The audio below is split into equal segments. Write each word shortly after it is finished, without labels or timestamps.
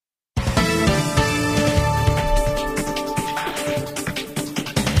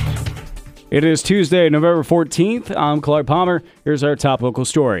It is Tuesday, November 14th. I'm Clark Palmer. Here's our top local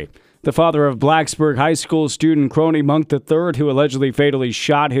story. The father of Blacksburg High School student Croney Monk III, who allegedly fatally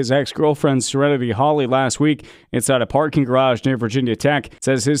shot his ex-girlfriend Serenity Hawley last week inside a parking garage near Virginia Tech,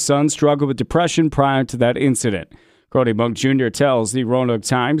 says his son struggled with depression prior to that incident. Croney Monk Jr. tells the Roanoke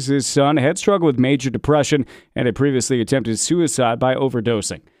Times his son had struggled with major depression and had previously attempted suicide by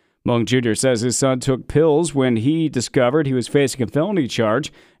overdosing. Monk Jr. says his son took pills when he discovered he was facing a felony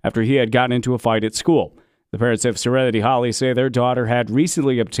charge after he had gotten into a fight at school. The parents of Serenity Hawley say their daughter had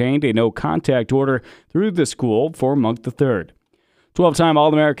recently obtained a no-contact order through the school for Monk III. 12-time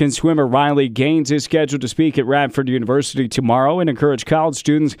All-American swimmer Riley Gaines is scheduled to speak at Radford University tomorrow and encourage college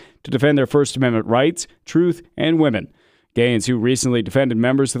students to defend their First Amendment rights, truth, and women. Gaines, who recently defended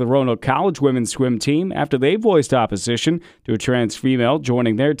members of the Roanoke College women's swim team after they voiced opposition to a trans female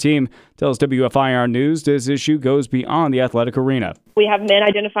joining their team, tells WFIR News this issue goes beyond the athletic arena. We have men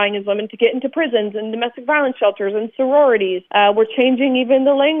identifying as women to get into prisons and domestic violence shelters and sororities. We're changing even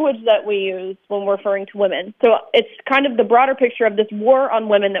the language that we use when we're referring to women. So it's kind of the broader picture of this war on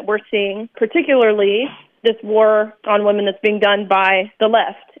women that we're seeing, particularly this war on women that's being done by the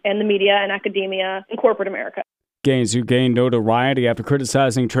left and the media and academia and corporate America. Gaines, who gained notoriety after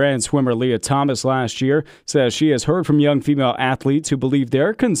criticizing trans swimmer Leah Thomas last year, says she has heard from young female athletes who believe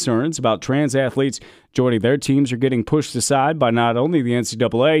their concerns about trans athletes joining their teams are getting pushed aside by not only the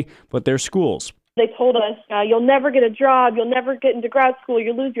NCAA, but their schools. They told us, you'll never get a job, you'll never get into grad school,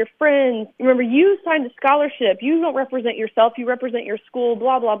 you'll lose your friends. Remember, you signed a scholarship. You don't represent yourself, you represent your school,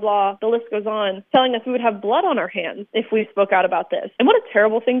 blah, blah, blah. The list goes on, telling us we would have blood on our hands if we spoke out about this. And what a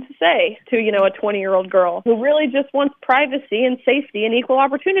terrible thing to say to, a 20-year-old girl who really just wants privacy and safety and equal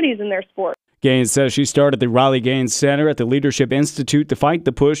opportunities in their sport. Gaines says she started the Riley Gaines Center at the Leadership Institute to fight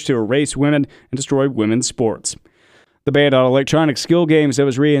the push to erase women and destroy women's sports. The ban on electronic skill games that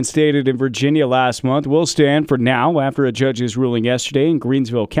was reinstated in Virginia last month will stand for now after a judge's ruling yesterday in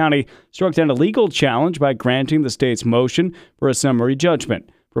Greensville County struck down a legal challenge by granting the state's motion for a summary judgment.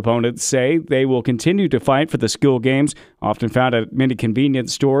 Proponents say they will continue to fight for the skill games, often found at many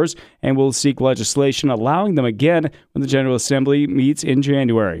convenience stores, and will seek legislation allowing them again when the General Assembly meets in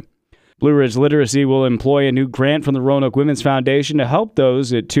January. Blue Ridge Literacy will employ a new grant from the Roanoke Women's Foundation to help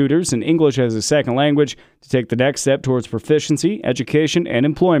those at tutors in English as a second language to take the next step towards proficiency, education, and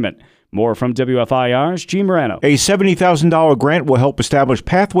employment. More from WFIR's G. Morano. A $70,000 grant will help establish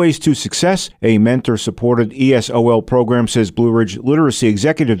pathways to success. A mentor-supported ESOL program, says Blue Ridge Literacy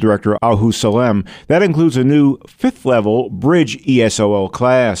Executive Director Ahu Salem. That includes a new fifth-level Bridge ESOL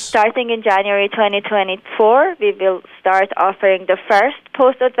class. Starting in January 2024, we will start offering the first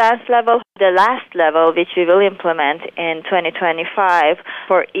post-advanced level, the last level, which we will implement in 2025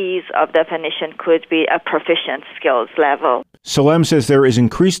 for ease of definition, could be a proficient skills level. Salem says there is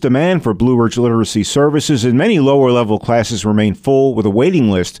increased demand for Blue Ridge Literacy services, and many lower-level classes remain full with a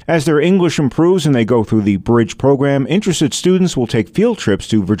waiting list. As their English improves and they go through the Bridge program, interested students will take field trips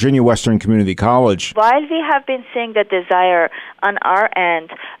to Virginia Western Community College. While we have been seeing the desire on our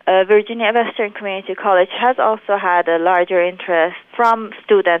end, Virginia Western Community College has also had a larger interest from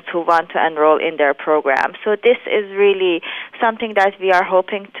students who want to enroll in their program. So this is really something that we are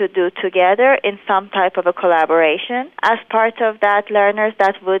hoping to do together in some type of a collaboration. As part of that, learners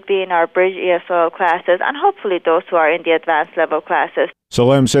that would be in our Bridge ESOL classes, and hopefully those who are in the advanced level classes.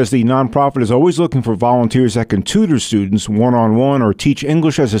 Salem says the nonprofit is always looking for volunteers that can tutor students one-on-one or teach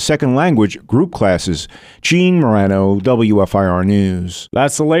English as a second language group classes. Gene Morano, WFIR News.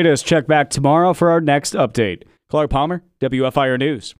 That's the latest. Check back tomorrow for our next update. Clark Palmer, WFIR News.